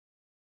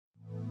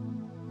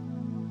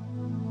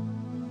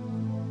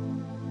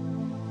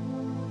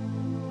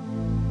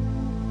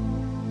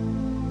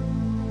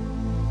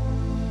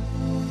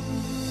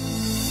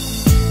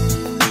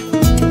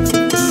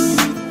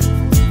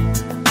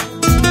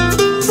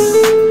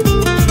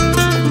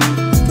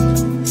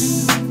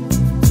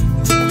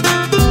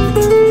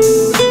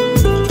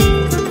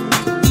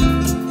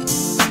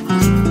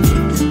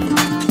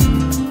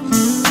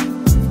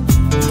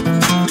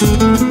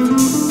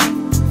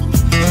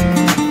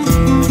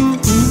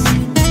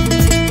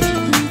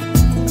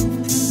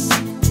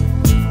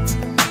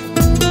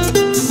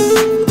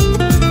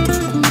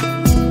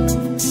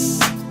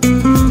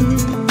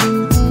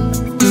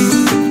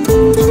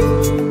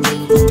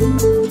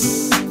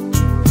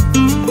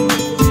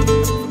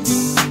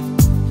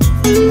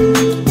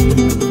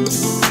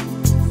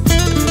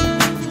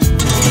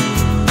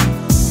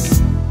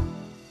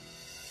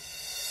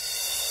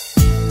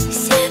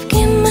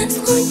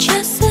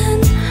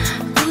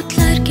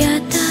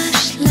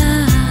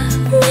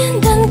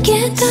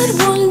ketar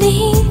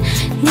bo'lding,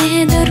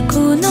 nedir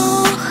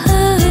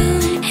gunohim?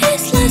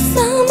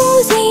 Eslasam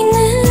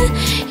o'zingni,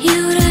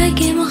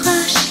 yuragim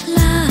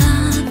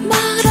g'ashlab,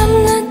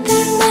 bag'rimni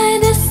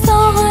tirnaydi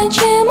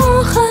sog'inchim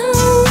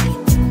ohim.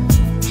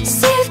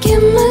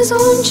 Sevgimiz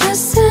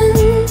unchasin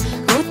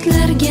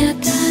o'tlarga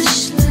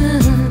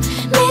tashlab,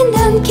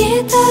 mendan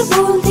ketar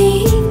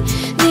bo'lding,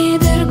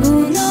 nedir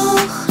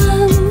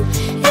gunohim?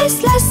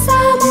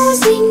 Eslasam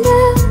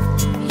o'zingni,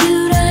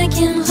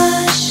 yuragim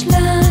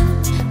g'ashlab,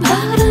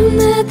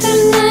 bag'rimni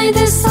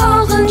tirnaydi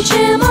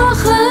sog'inchim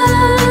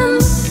ohim.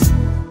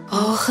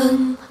 Ohim,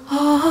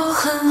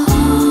 ohim,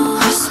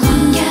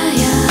 osmonga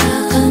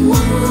yaqin,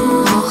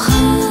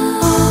 ohim,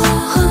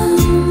 ohim,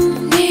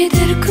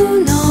 nedir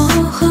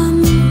gunohim?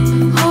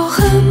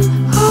 Ohim,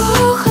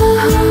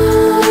 ohim,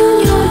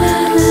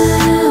 dunyolarni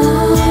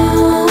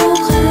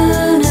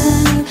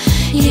o'qinib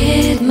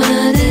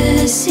yetmadi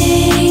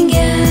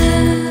senga.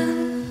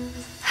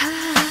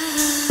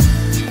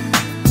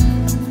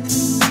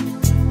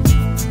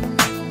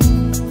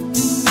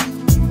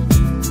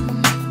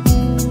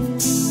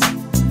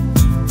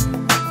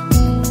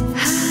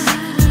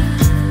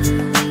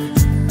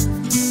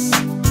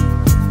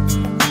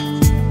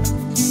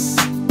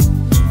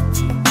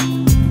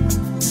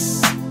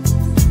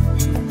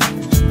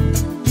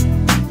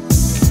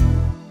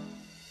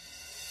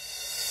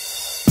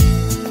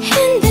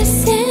 Endi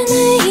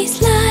seni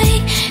izlay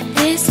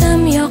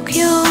desam yo'q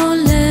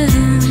yo'lim,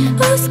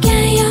 o'zga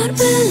yor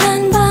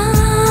bilan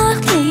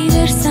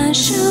baxtlidirsan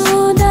shu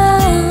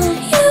dam.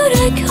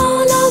 Yurak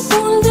holi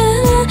bo'ldi,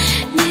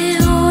 ne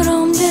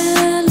orom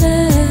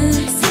dilim,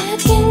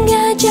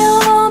 sevgimga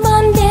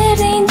javoban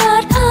berding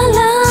dard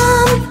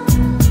alam.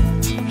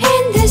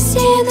 Endi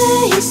seni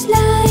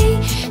izlay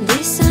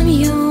desam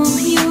yo'q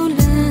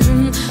yo'lim,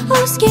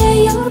 o'zga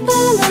yor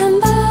bilan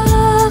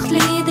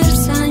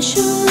baxtlidirsan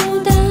shu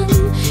dam.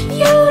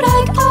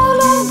 Yurak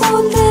ola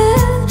bo'ldi,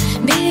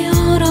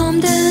 beorom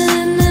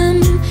dilim,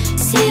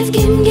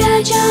 sevgimga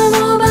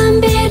javoban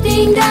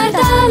berding dard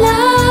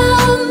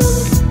alam.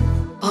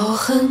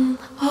 Ohim,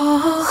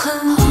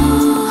 ohim,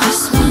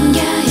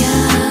 osmonga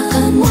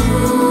yaqin,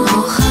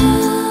 ohim,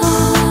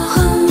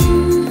 ohim,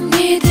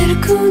 nedir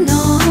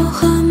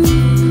gunohim?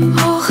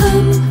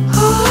 Ohim,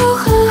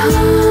 ohim,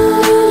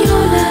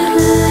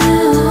 dunyolarni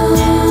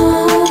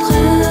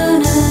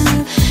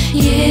o'qinib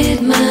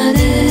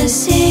yetmadi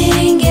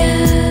senga.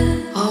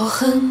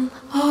 Ohim,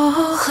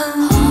 ohim,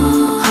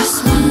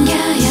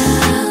 osmonga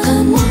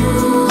yaqin,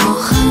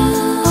 ohim,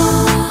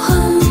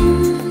 ohim,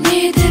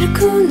 nedir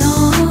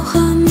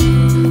gunohim?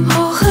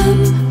 Ohim,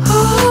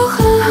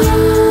 ohim,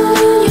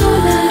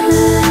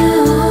 dunyolarni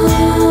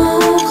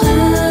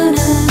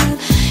o'qinib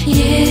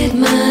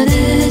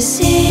yetmadi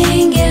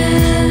senga.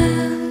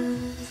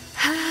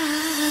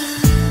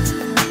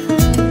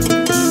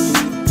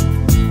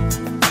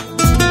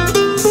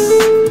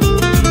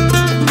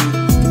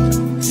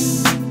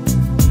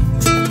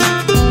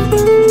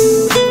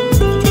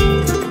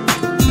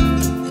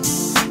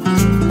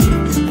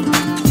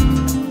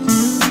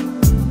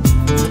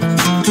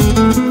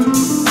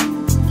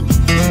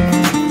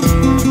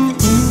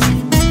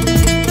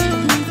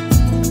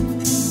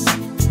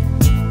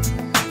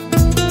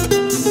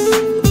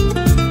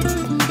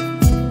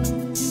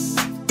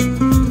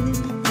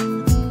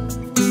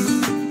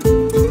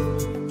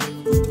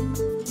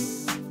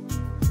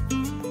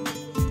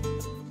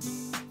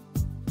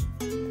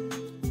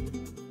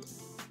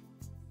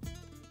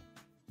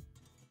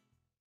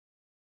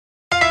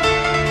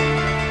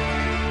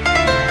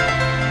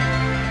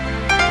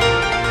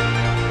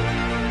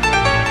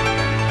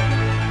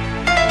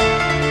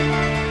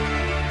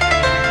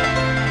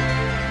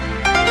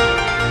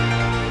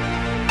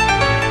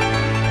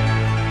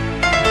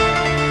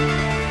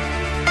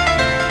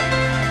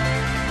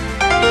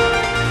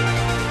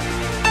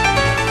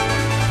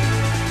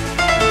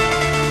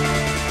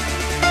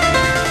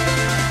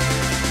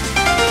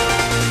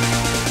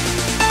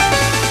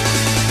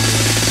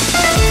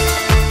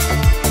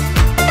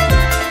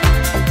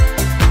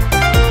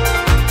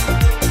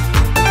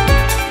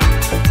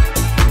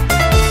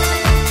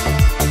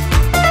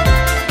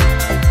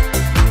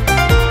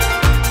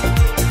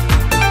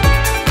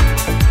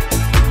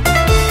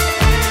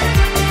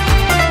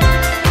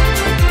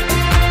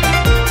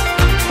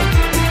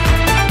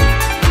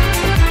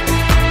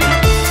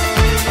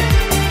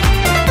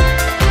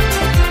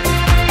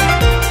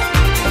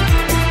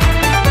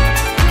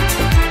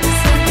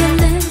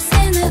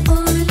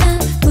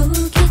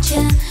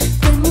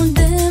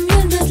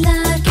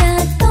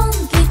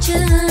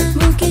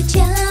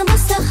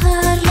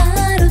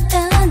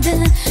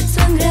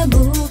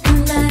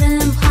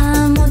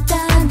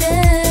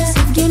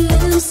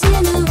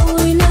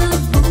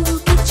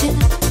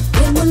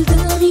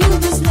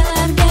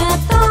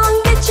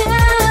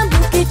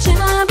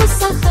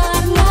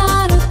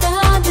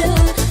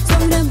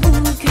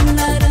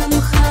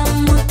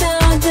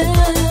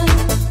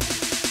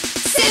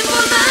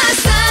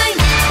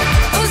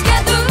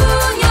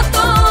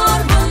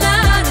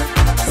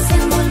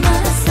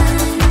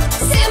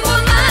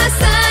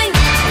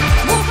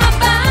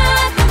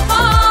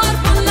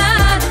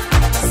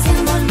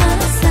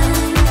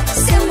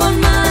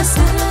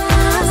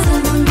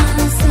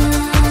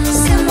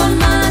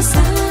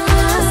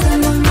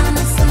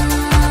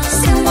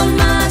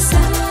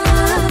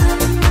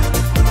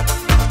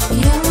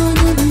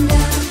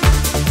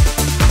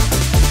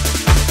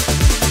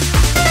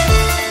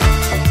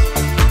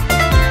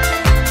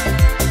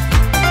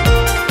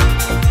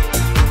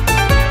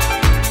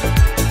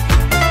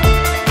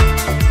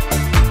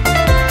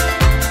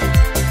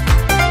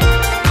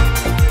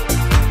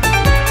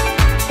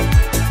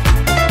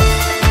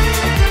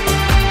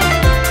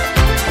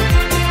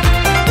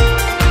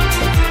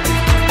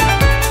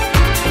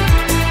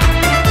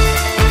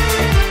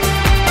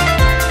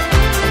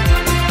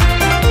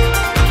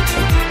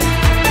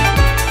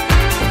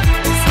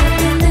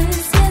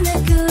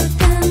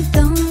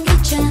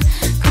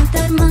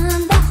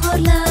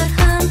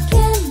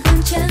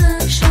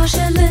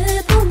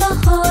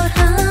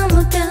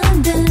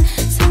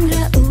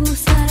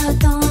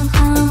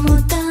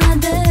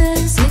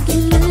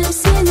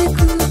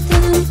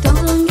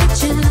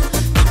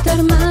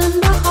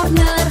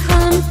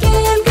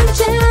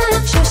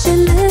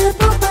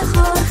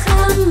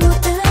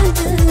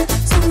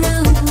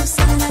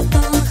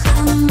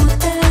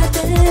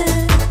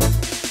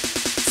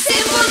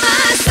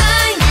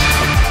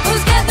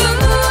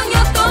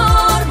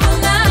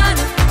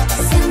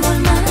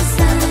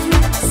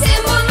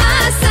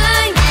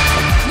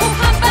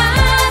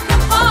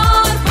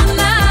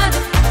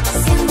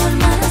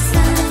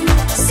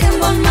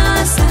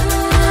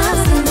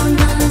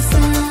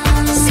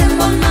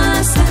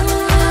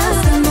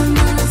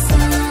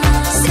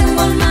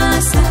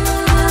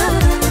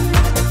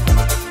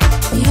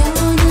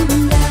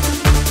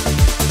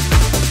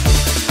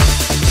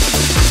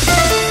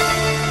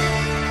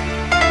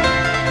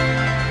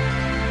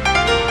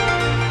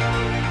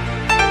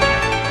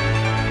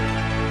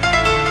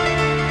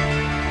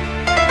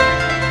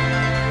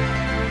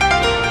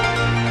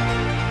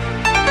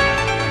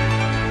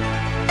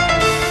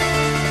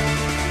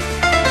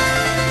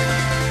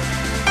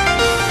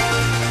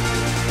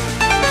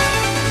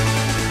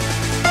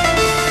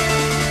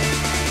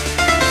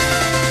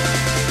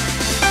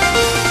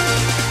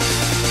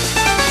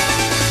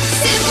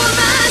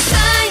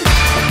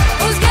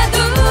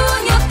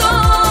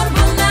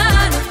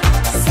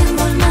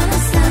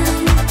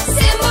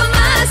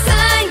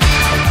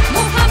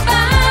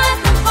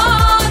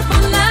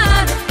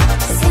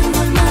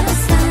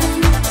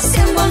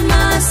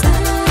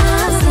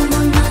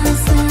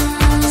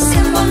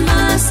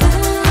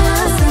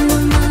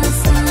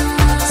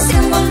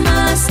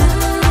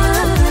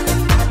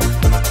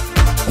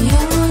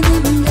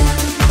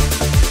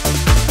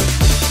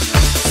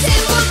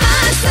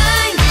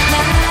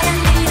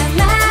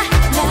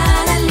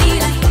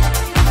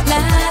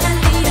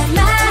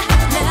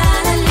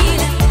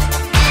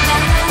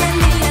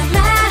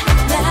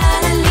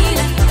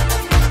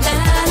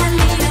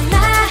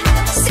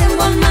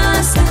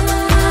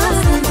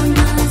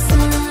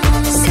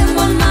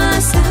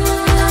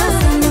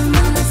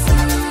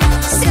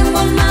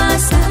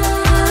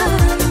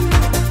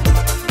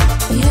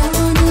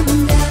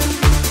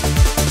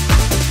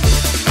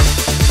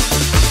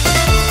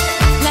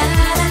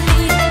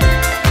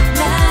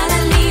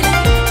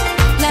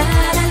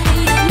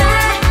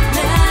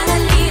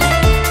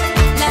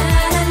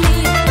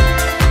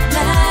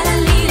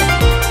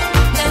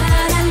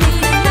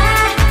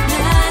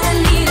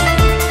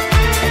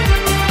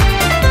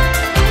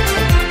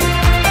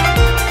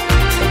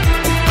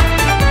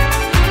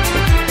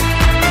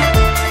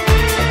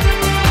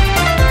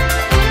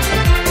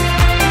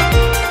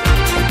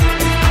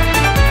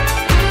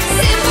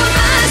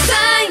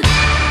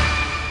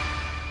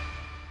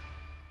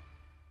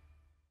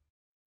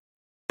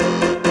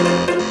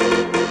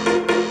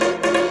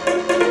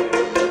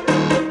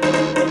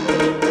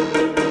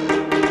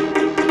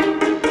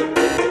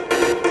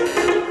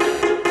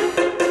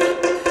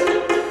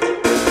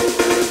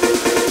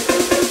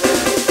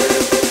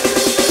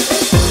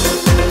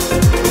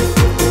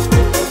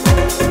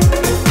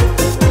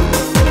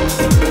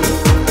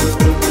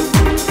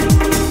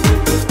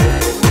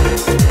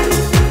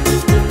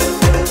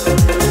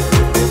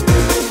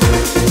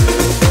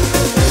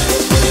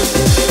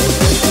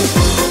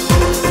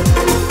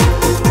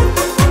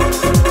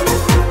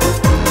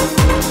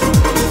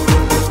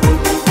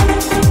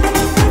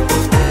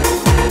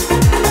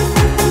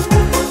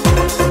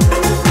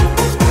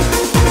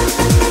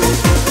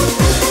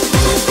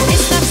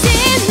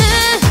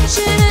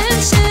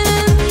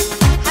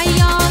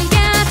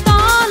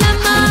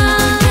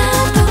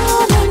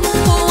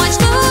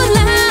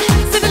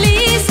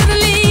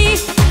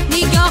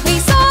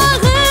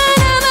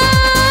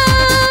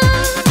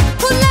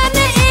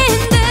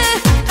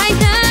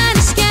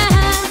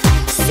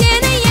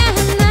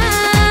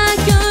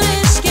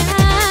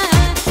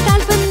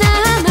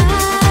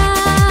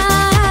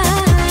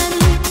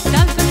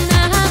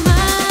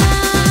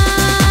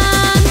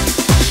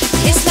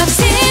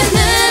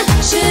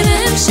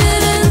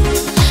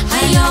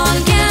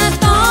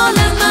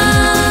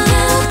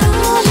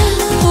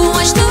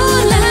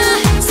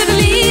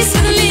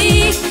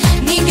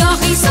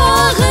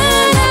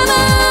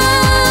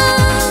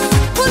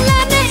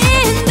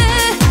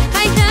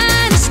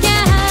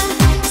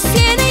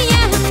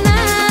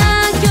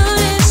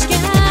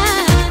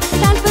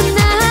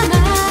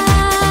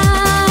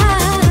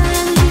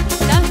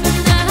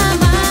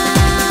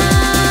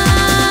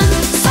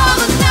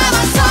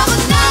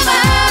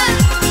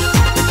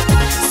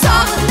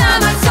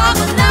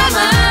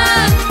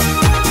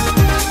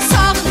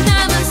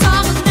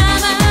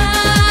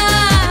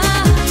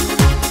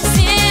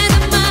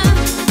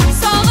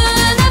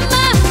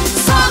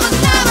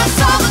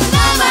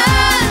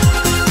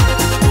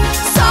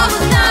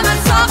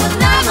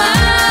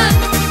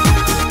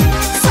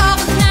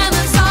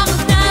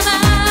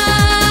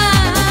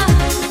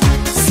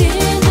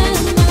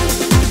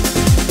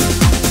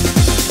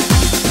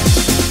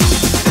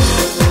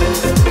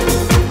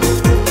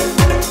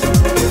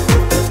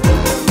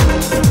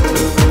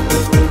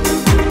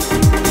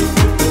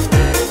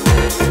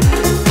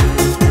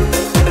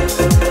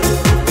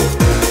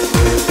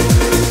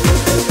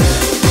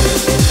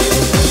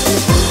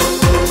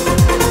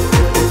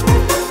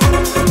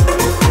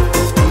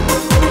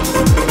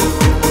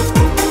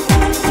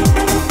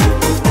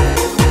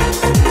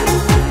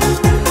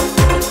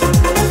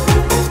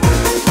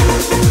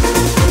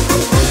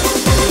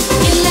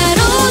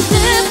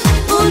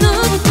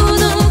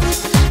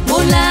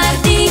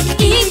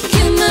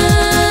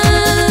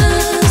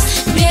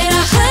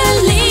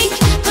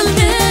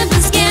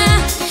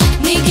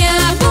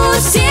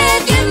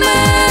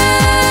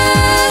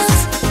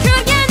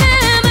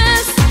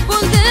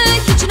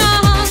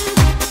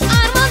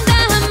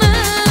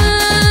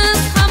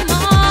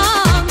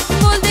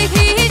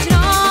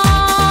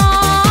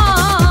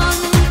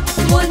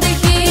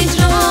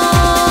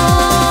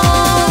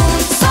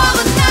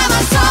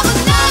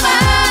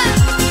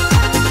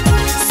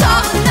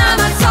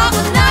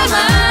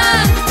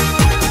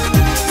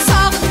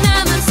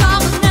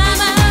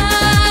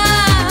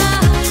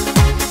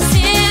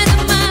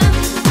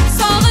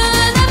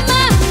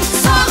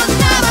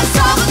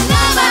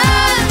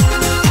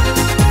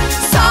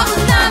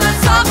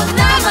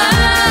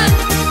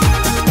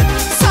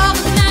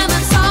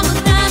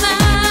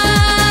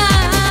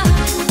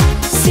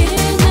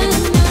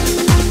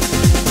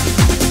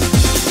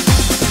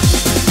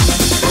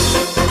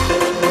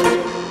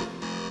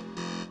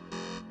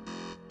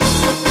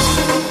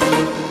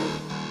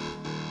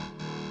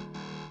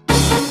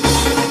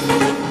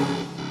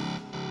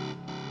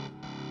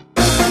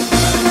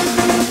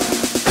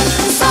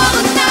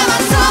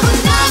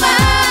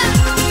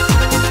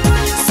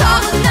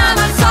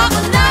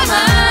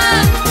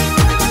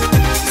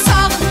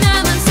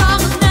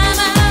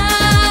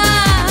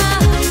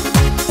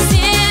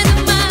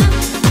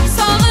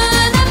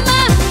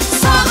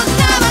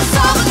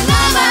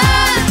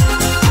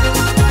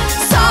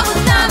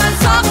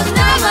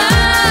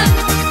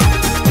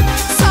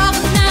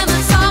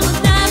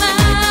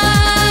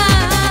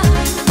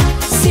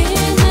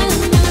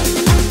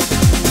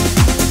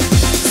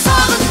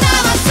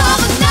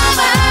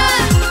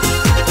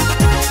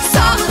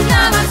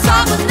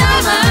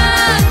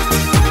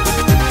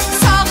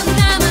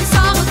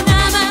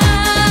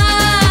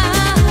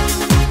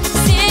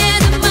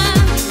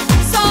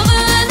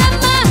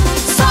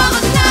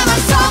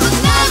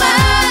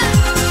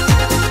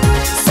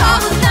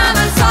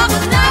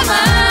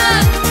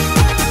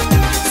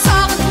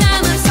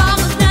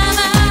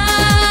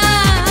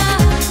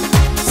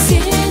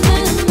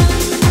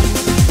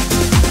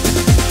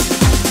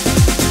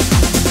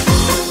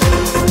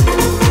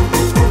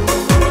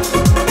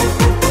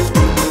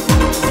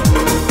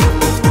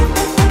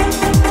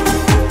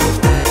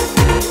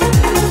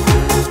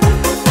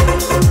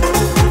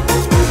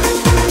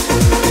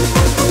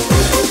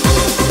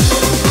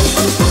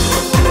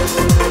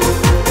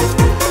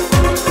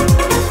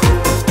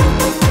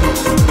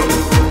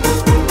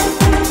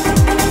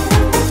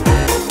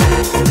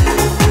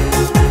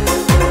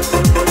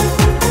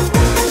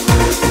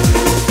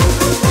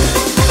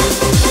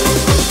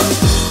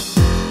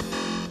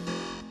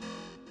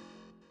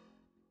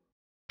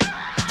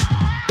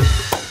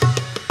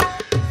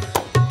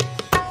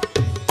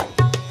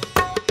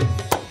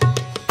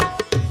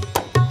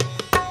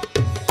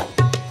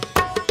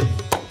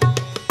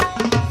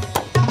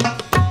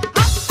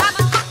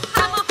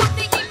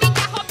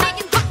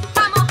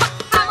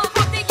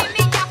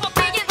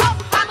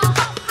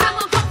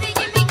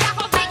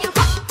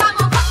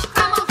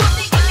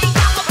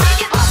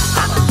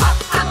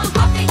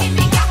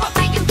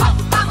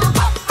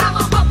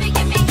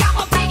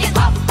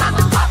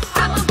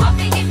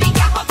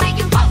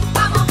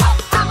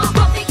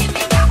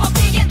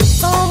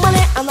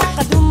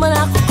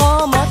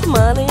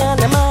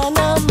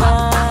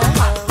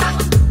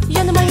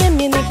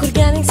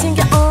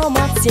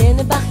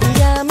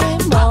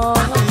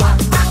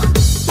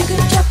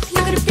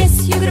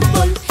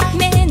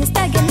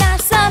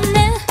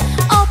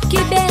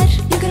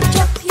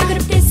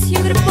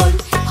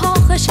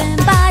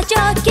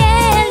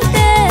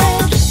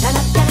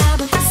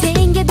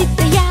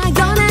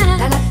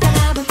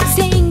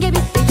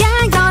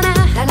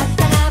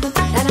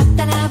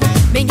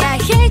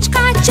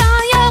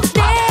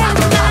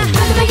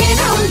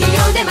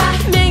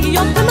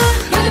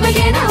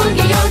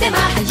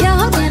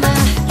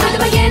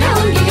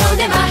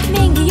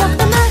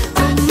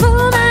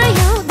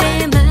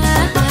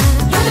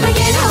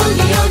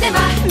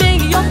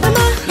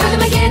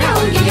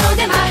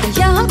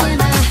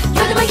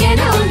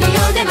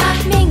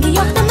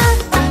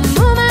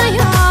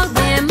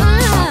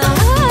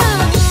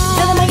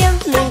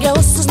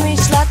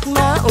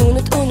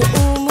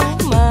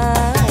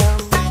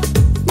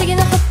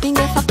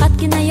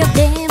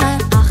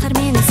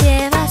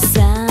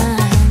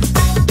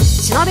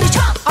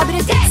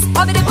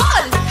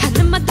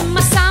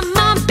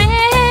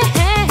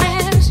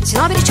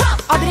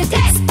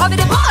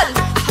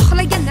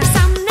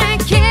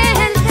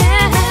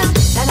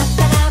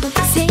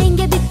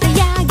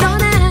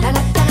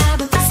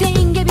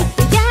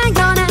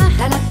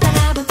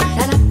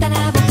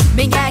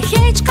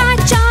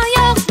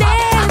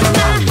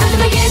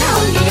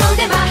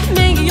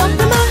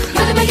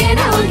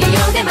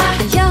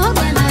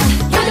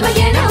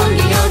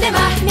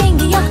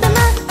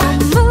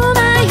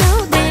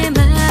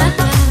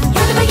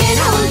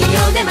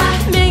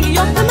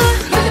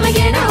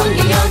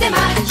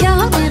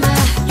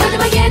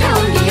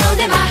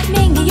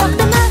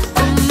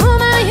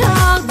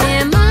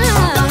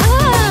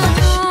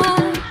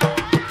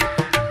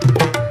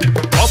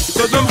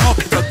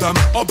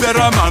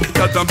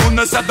 dedim,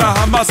 bunu sada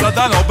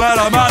hammasadan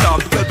oberamanam.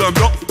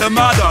 Dedim yok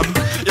demadim,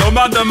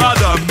 yoma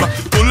demadim.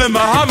 Pulima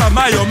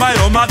hamama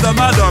yoma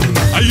demadim.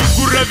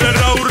 Ayugure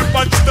vera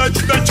urpaçta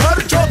çta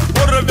çarça,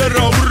 ora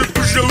vera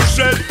urpuşa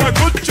uşeta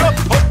kuça.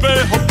 Hoppe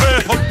hoppe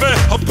hoppe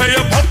hoppe ya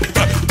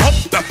hoppe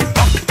hoppe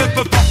hoppe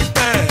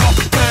hoppe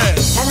hoppe.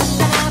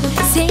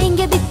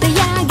 Senga bitta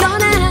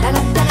yagona,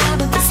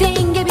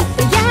 senga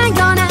bitta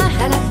yagona.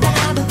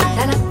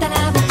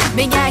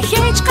 Menga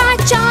hech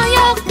qachon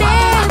yo'q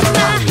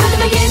dema.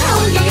 Yodimagina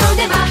unga yo'q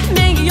dema.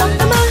 Menga yo'q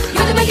dema.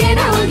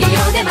 Yodimagina unga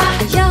yo'q dema.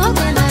 Yo'q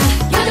dema.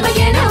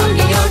 Yodimagina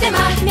unga yo'q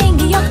dema.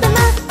 Menga yo'q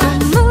dema.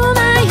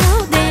 Umuman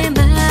yo'q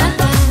dema.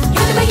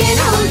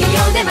 Yodimagina unga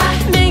yo'q dema.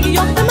 Menga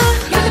yo'q dema.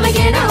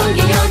 Yodimagina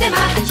unga yo'q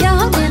dema.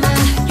 Yo'q dema.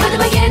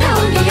 Yodimagina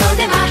unga yo'q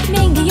dema.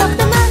 Menga yo'q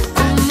dema.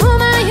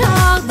 Umuman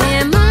yo'q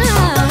dema.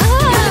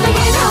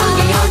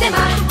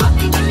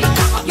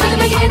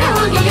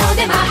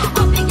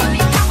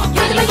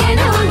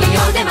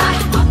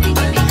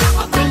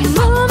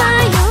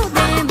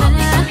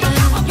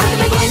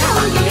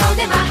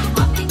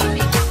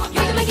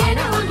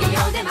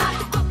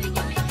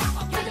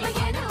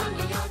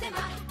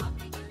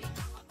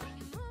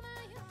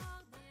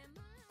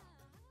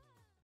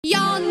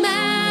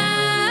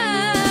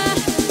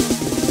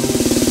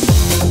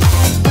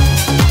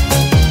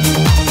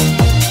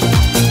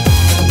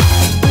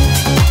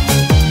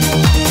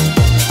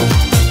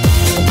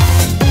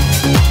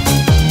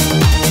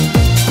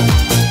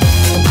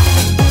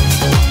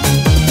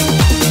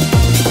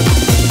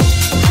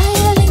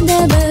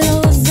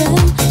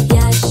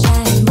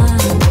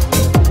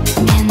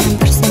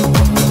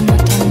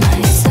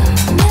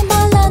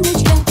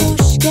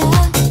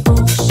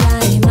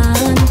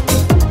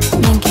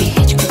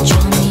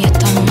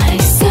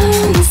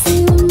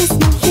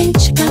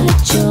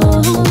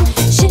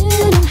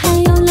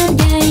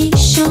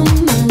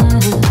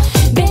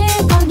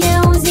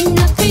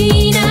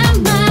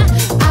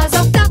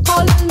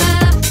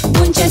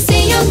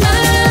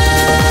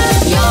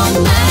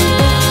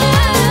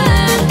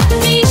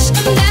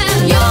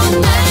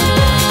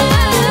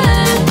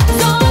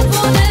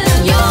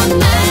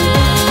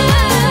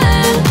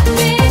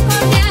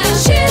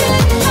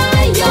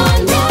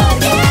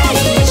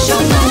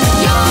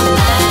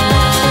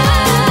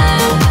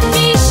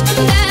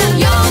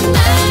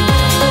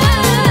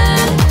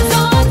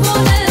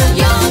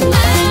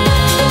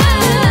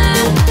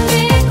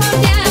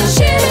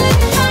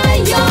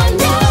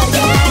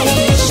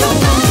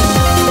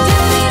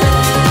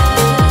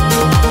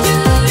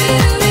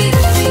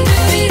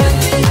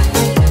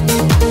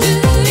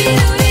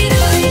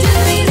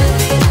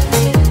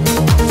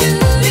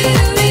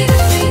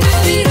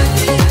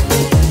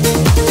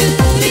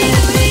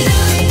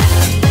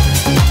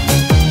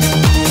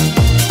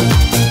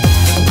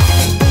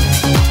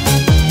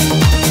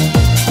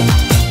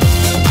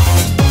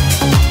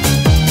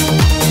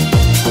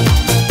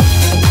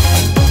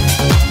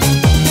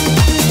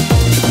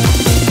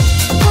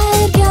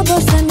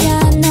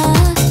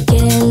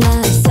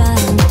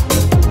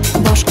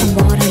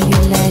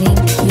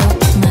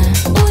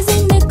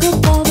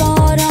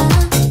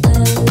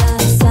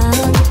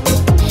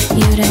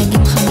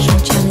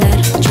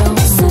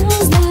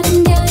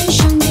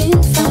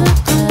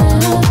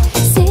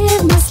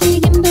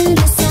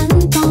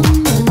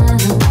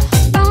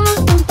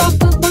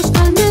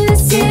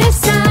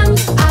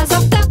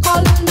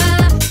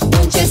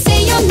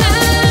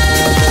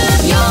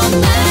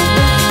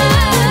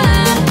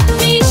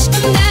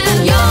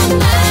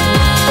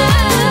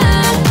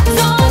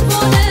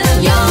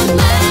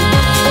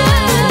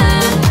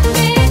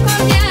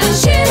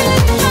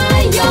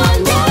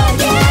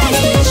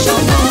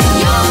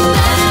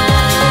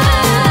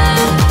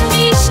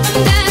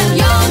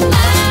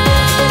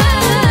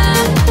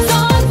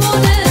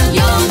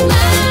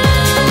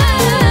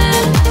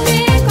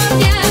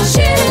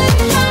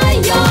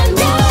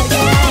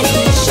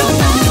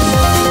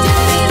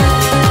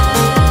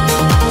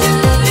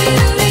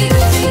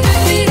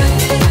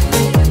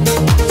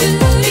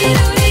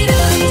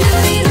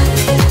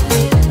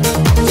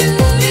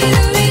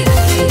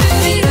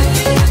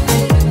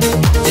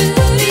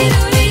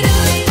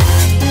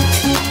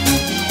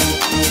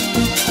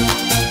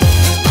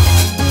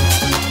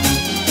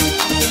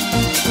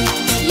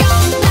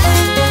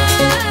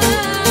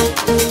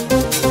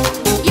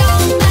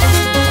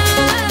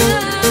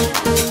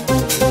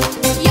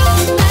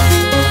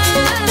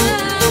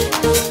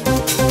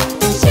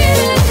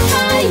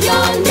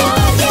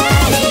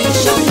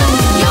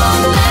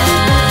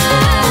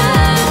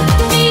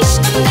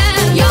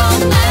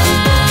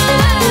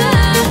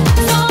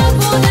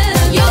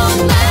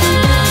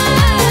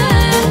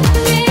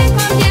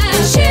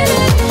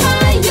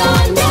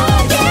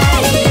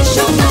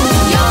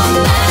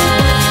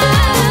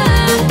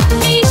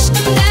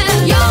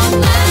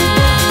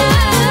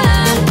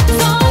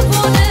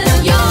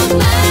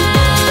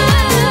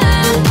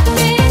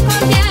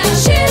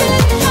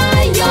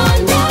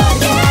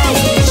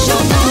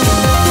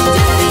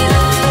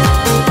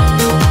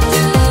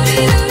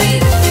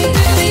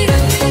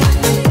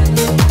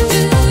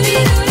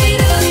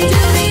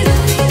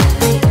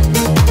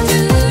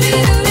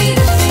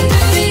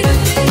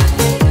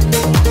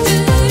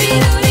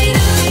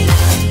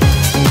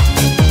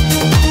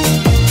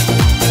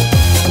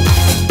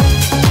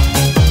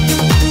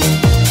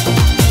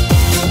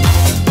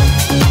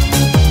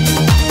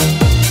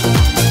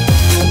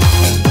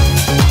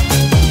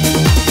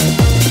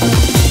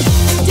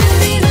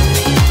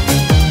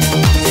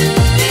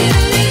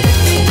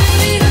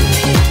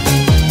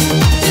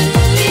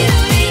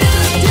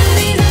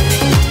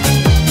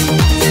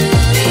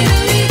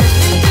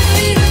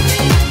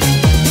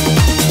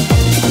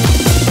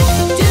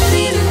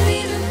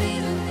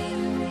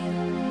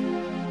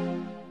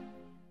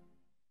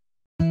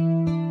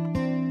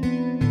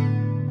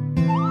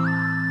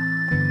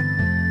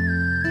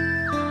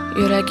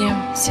 Yuragim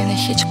seni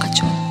hech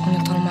qachon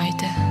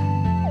unutolmaydi.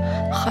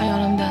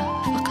 Xayolimda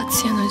faqat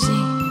sen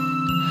o'zing.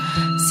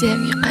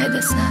 Sevgi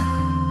qaydasan?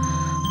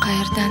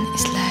 Qayerdan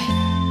izlay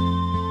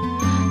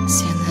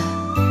seni?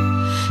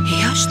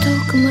 Yosh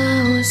to'kma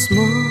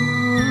osmon,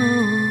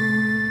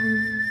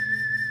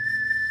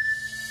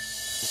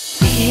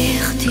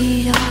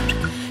 beixtiyor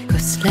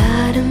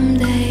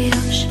ko'zlarimda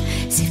yosh,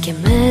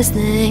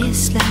 sevgimizni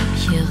eslab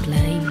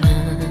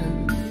yig'layman.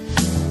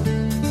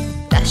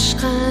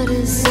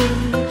 Tashqarisi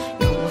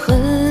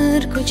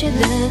yomg'ir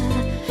ko'chada,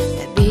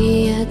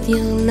 tabiat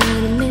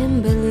yig'lar men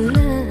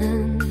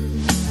bilan.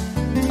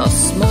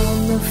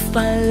 Osmonni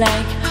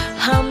falak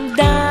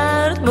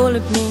hamdard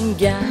bo'lib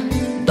menga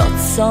dod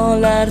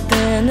solar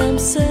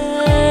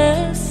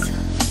tinimsiz.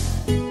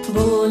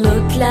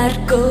 Bulutlar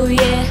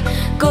ko'yi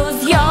ko'z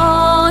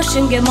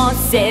yoshimga mos,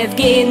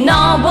 sevgi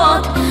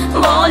nobod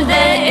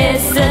bo'ldi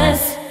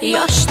esiz.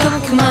 Yosh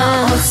to'kma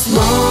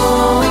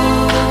osmon,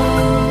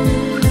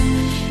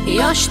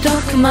 yosh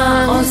to'kma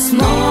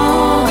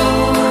osmon,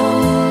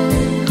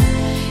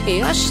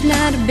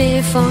 yoshlar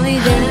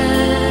befoyda.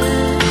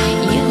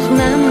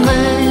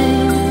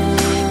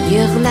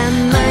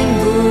 Yig'lamang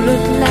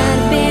bulutlar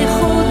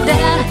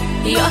behuda.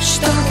 Yosh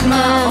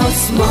to'kma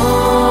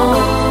osmon,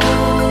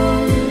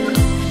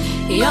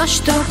 yosh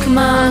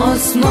to'kma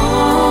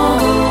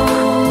osmon,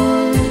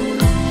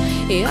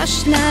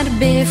 yoshlar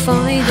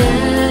befoyda.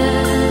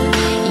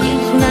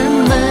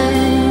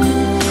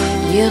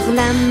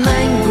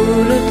 Yig'lamang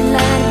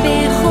bulutlar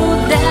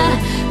behuda,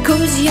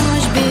 ko'z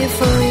yosh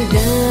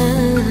befoyda.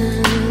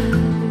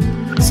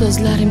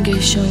 So'zlarimga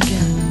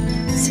ishongan,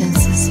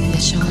 sensiz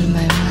yasha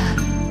olmayman.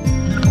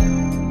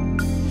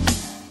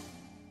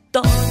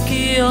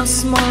 Toki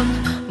osmon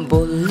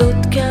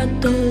bulutga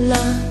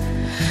to'la,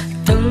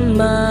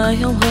 tinmay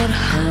yomg'ir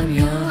ham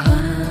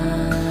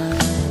yog'ar.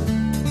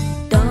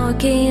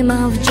 Toki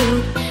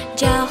mavjud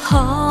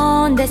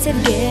jahonda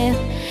sevgi,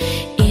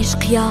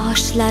 ishq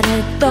yoshlari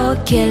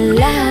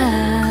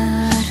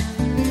to'kilar.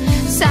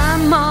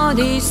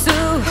 Samodiy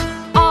suv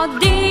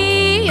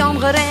oddiy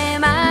yomg'ir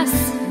emas,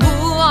 bu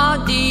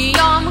oddiy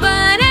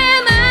yomg'ir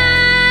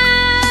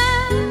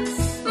emas.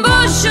 Bu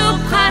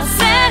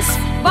shubhasiz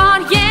bor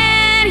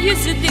yer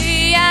yuzida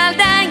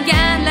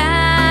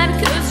aldanganlar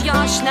ko'z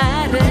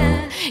yoshlari.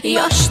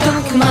 Yosh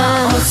to'kma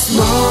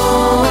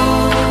osmon,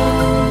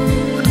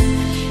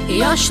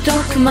 yosh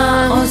to'kma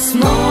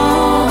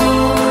osmon,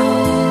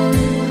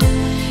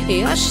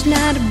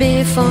 yoshlar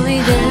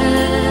befoyda.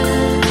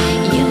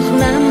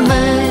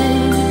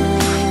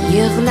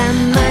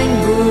 Yig'lamang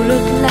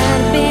bulutlar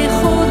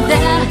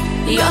behuda.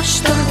 Yosh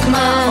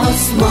to'kma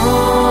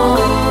osmon,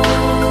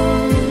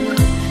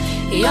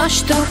 yosh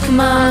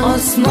to'kma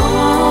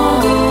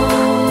osmon,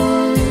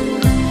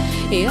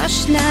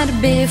 yoshlar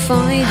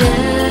befoyda.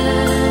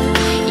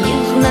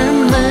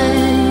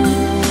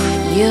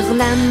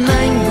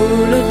 Yig'lamang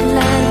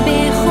bulutlar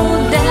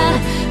behuda,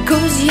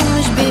 ko'z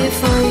yosh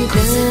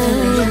befoyda.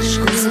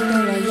 Ko'zi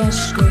to'la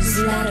yosh,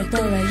 ko'zlari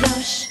to'la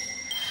yosh,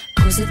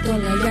 ko'zi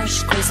to'la yosh,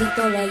 ko'zi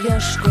to'la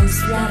yosh,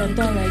 ko'zlari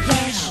to'la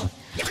yosh.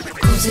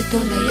 Ko'zi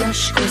to'la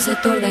yosh, ko'zi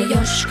to'la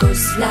yosh,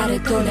 ko'zlari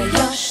to'la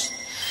yosh,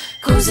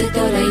 ko'zi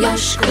to'la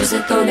yosh, ko'zi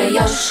to'la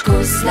yosh,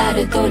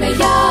 ko'zlari to'la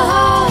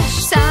yosh.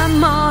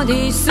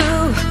 Samodiy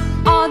suv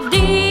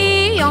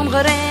oddiy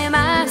yomg'ir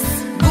emas,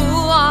 bu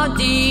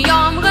oddiy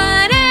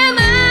yomg'ir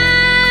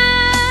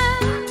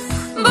emas.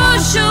 Bu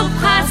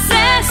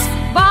shubhasiz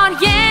bor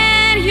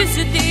yer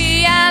yuzida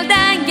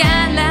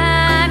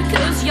aldanganlar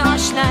ko'z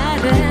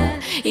yoshlari.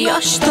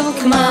 Yosh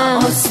to'kma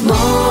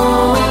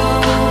osmon,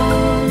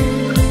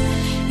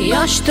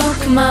 yosh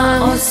to'kma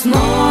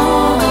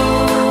osmon,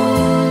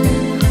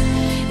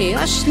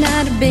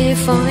 yoshlar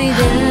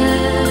befoyda.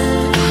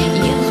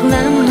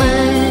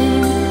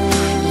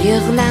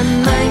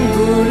 Yig'lamang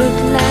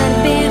bulutlar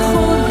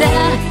behuda.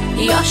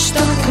 Yosh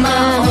to'kma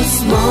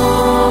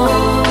osmon,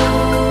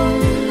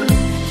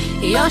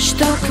 yosh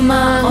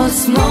to'kma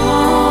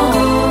osmon,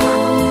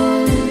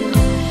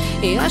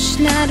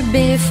 yoshlar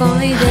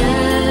befoyda.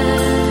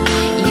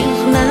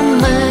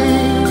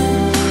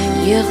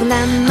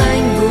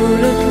 Yig'lamang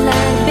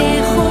bulutlar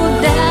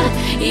behuda.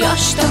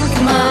 Yosh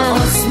to'kma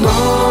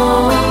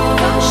osmon,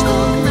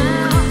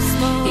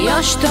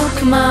 yosh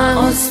to'kma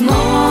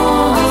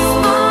osmon,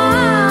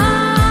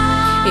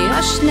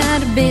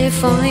 yoshlar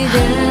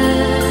befoyda.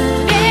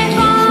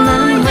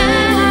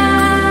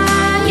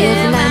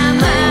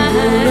 Yig'lamang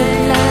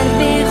bulutlar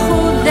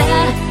behuda.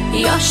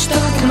 Yosh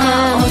to'kma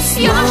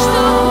osmon, yosh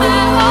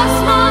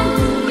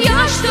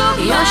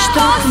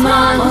to'kma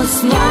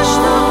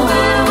osmon,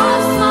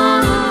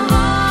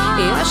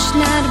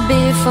 yoshlar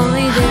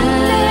befoyda.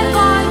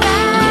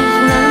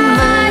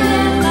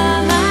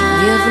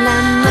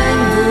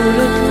 Yig'lamang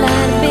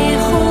bulutlar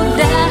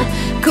behuda,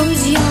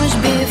 ko'z yosh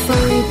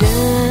befoyda.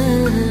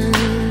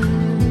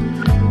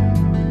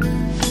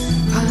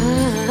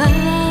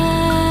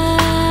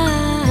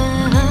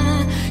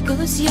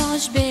 Ko'z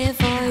yosh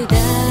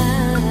befoyda.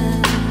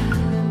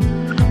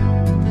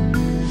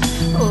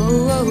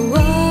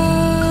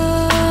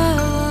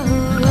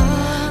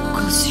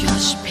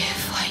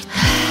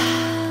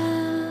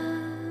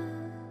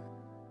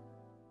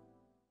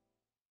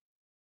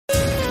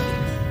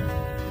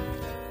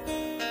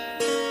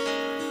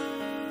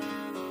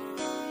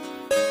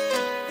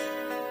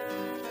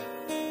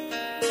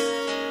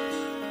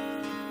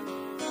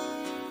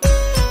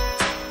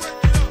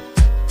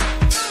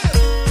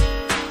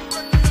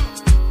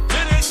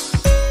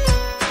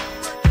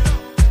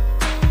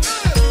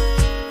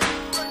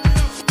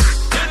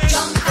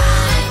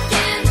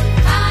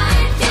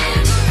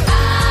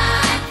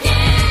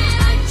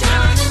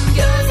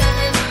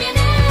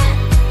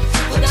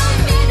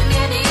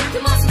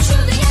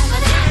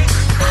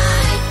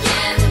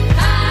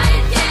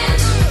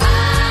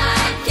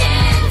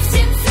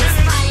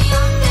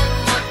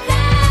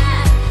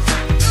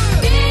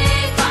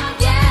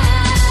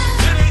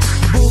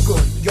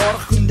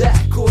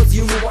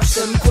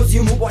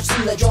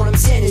 yog'ochsinda jonim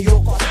seni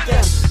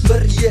yo'qotdim.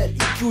 1 yil,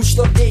 2, 3,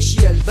 4, 5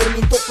 yil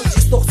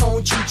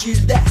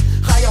 1993-yilda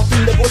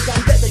hayotimda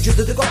bo'lganda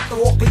juda katta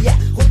voqea.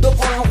 Xuddi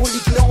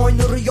qorong'ulikni oy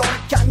nuri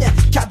yoritgani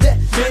kabi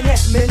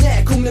meni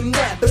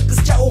ko'nglimni bir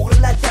qizcha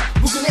o'g'irladi.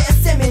 Bugun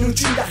esa men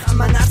uchun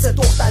hamma narsa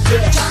to'xtadi.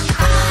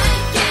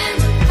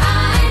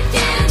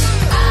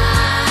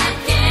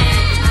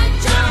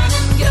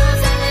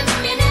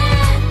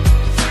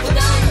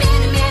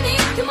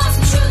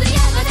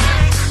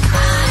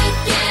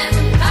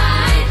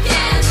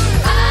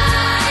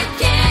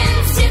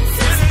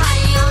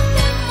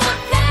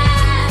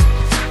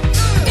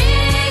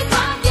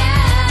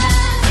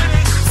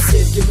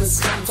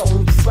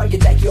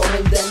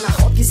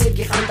 Nahotki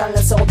sevgi ham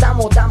tanlasa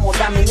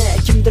odamini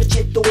kimdir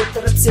chetda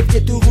o'tirib sevgi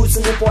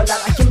tuyg'usini poylar.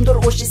 Kimdir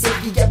o'sha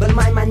sevgiga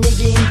bilmayman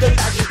nega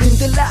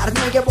intilar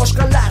nega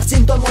boshqalar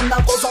sen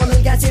tomondan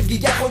qozonilgan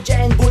sevgiga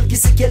xo'jayin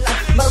bo'lgisi kelar.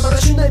 Bir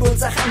shunday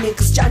bo'lsa ham men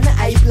qizchani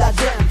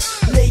aybladim,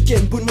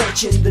 lekin buni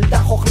chin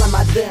dildan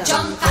xohlamadim.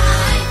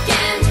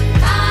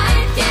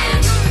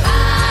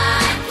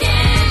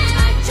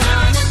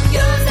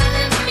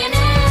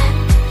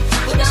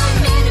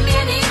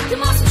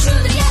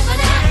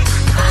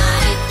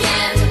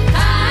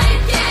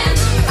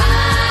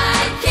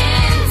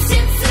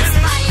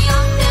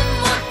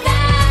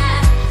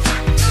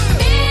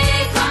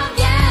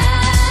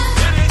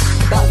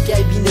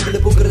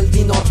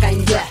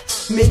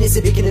 Men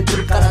esa bekinib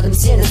turib qaradim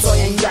seni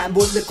soyangga.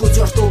 Bo'ldi ko'z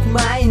yosh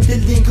to'kma,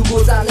 intilding-ku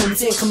go'zalim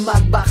sen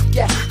qimmat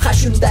baxtga. Ha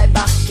shunday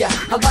baxtga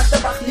albatta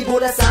baxtli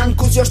bo'lasan.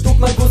 Ko'z yosh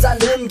to'kma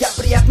go'zalim,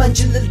 gapiryapman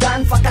chin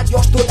dildan, faqat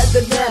yosh to'la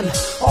dilim.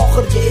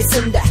 Oxirgi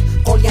esimda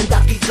qolgan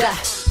daqiqa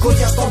ko'z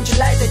yosh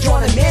tomchilaydi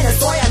jonim meni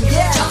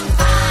soyamga.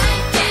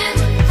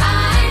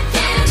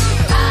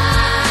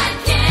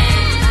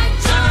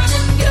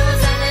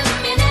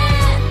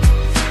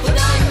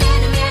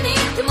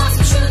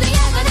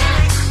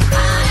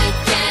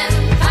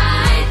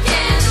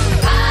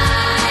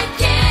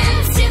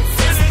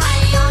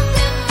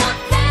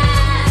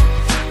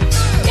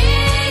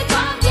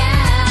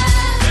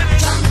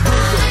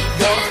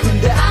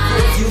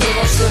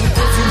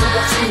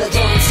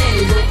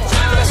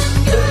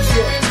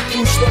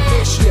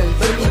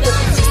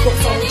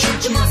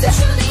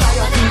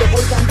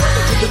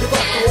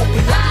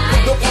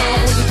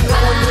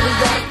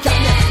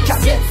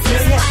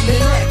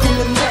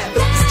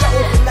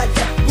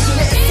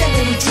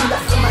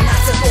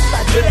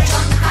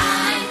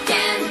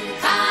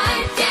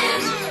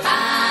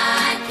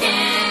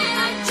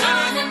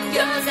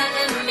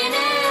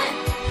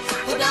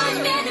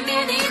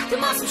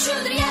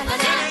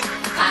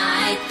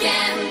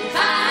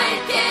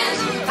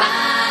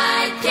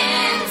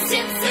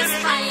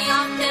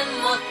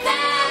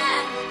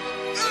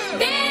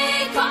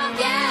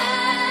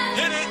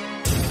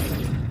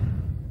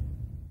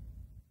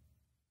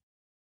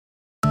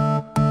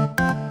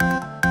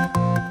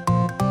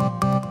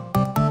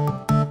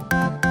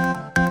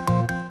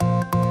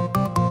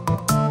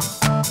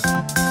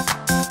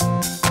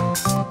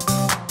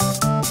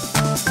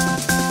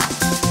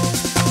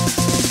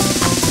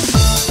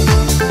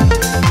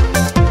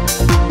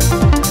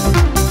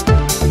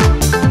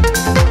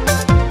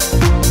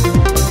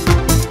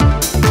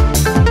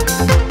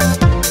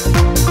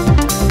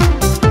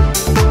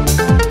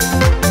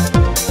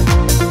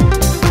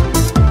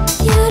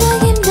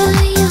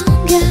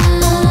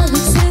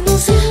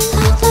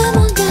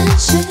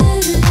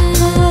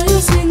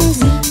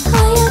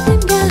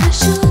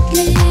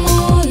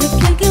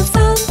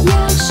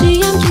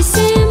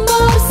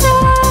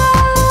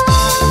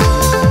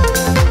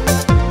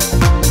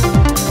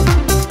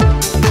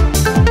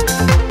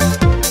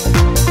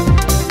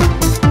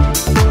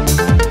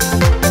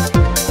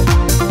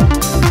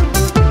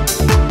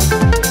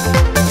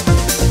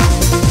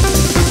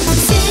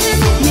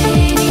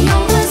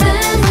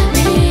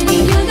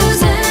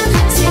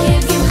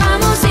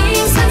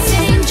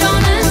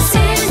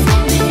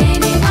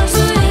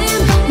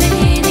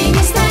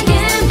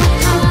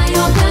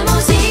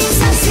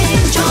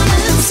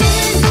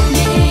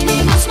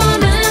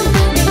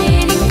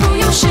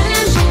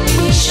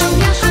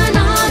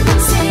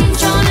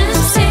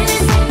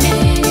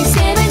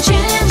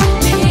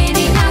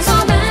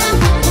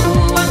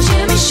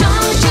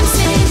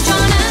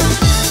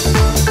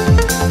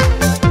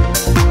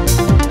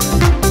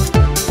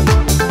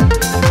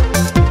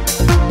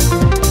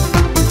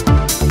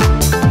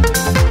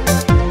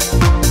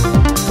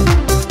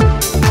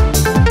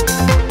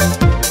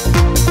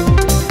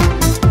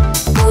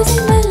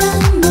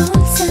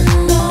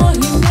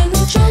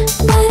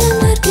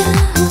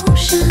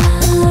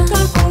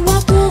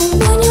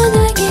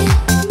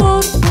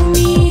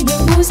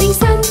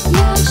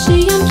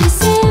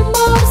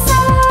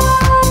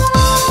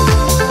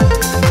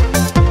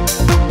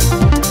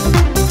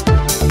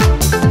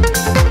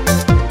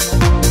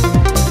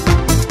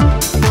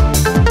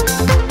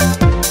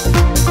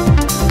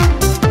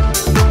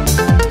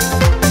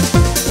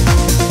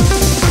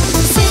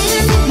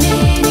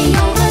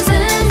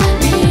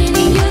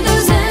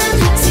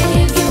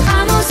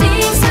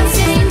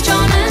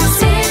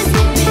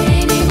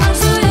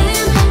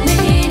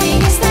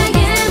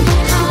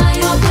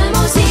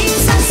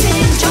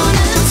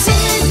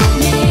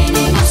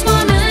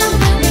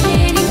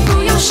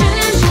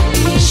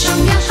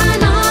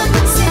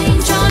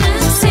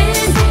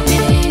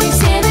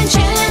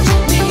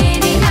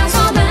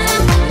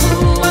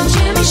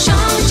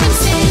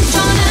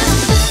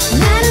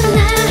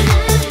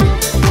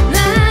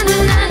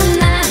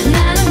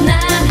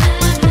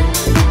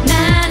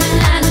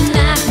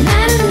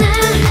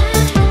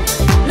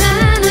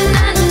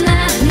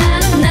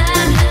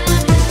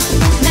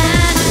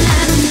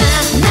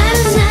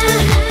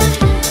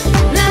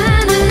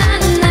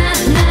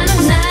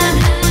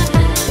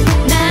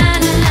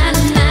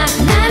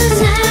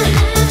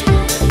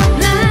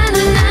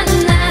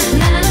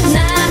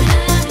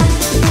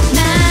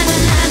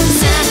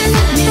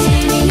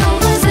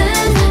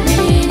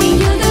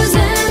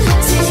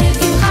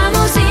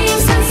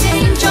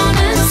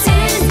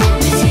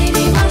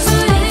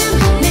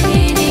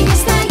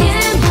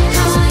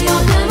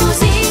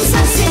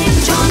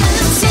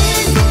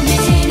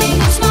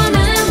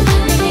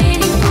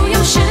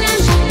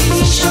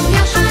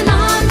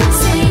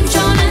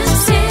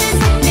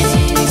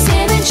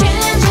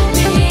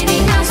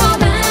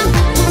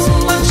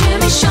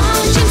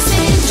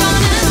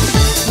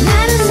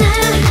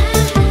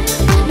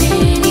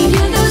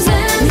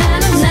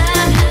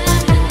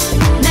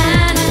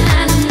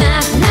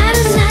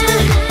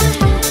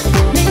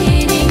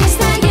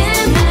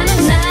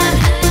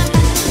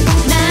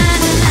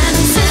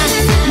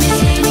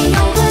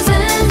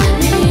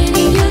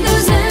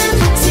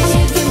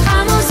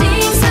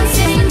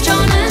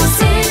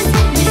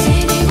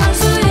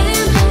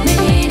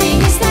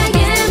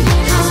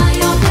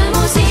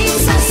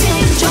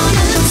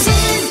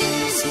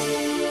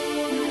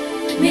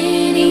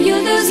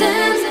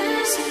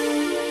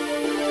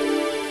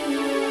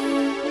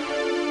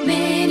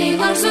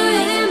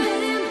 orzuim.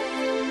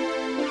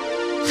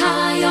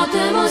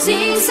 Hayotim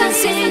o'zingsan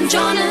sen,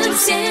 jonim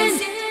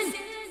sen.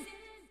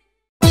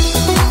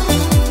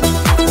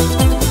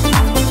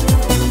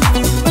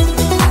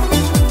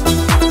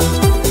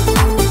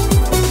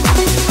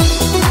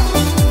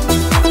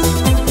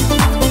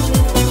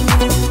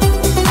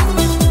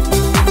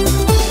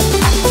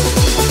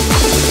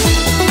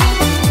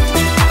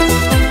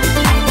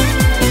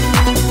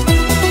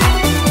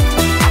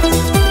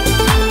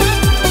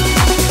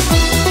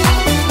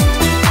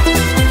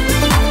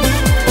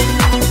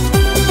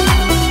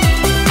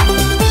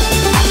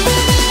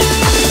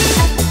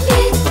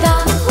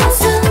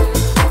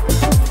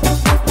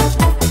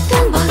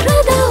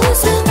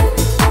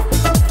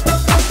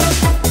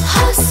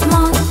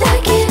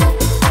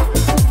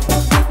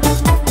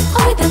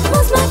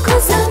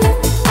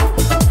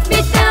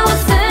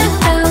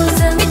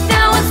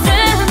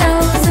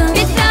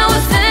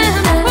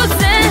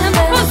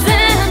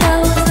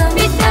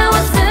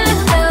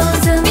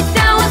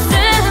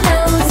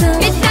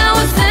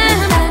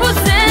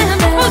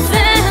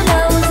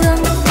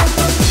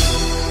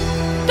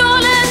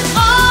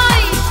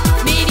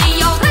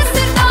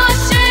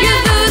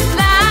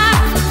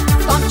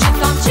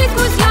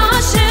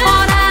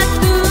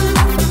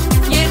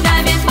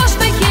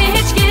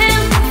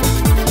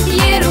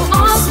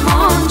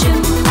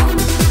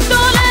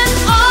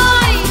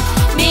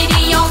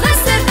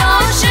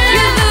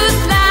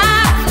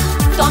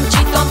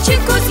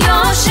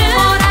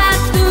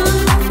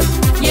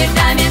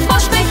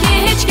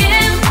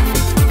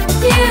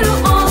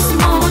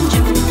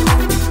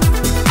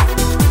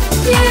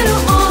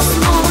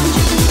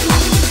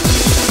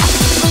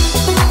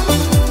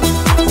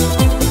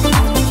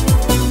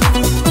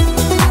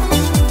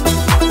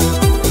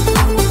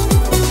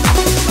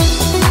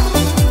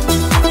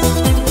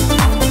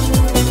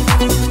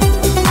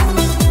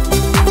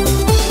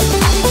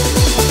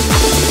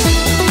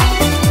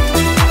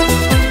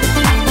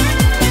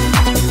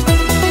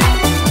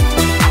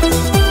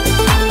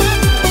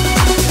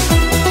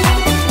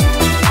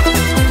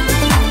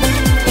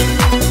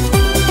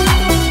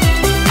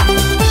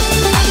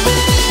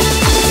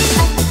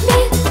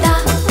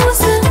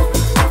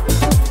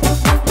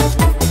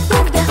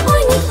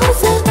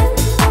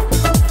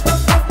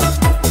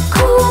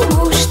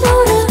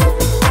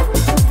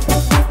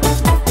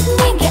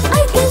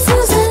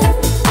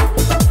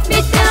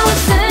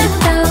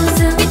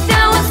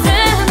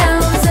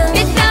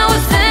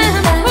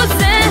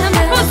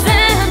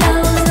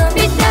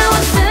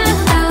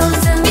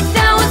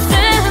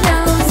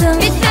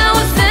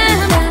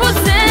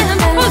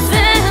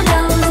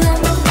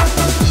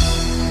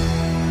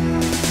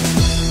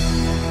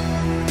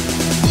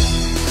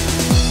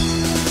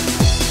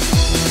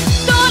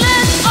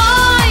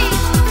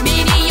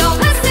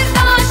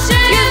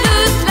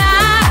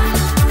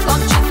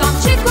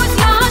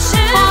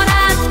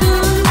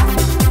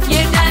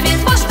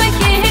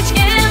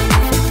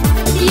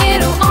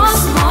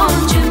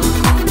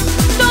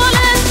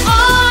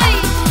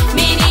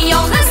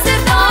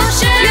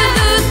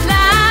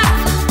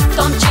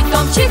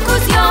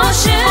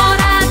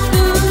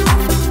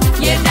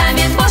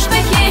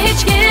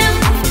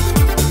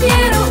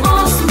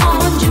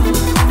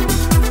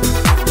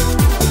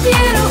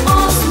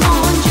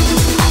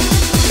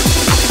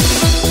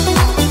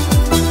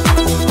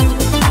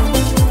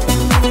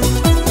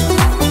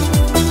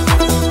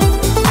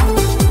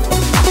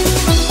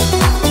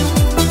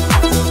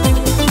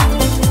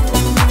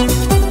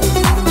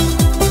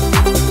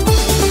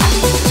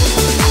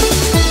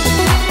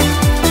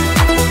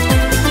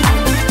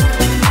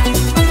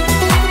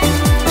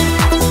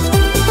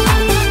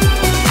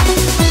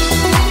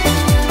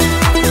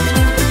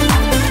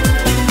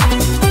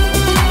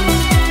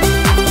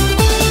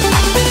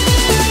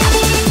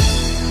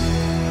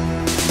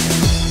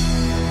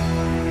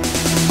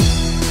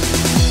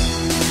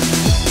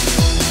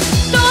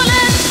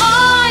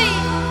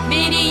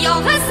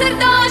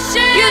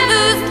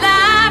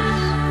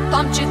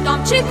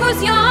 tomchi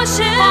ko'z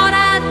yoshi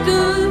boradi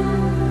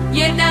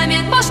yerda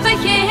men boshqa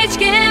hech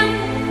kim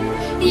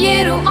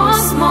yeru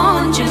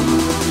osmon jim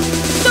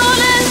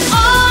to'lin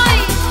oy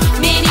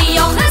meni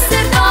yolg'iz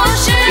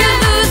sirdoshim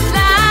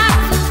yulduzlar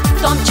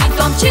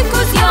tomchi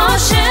ko'z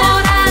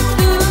yoshi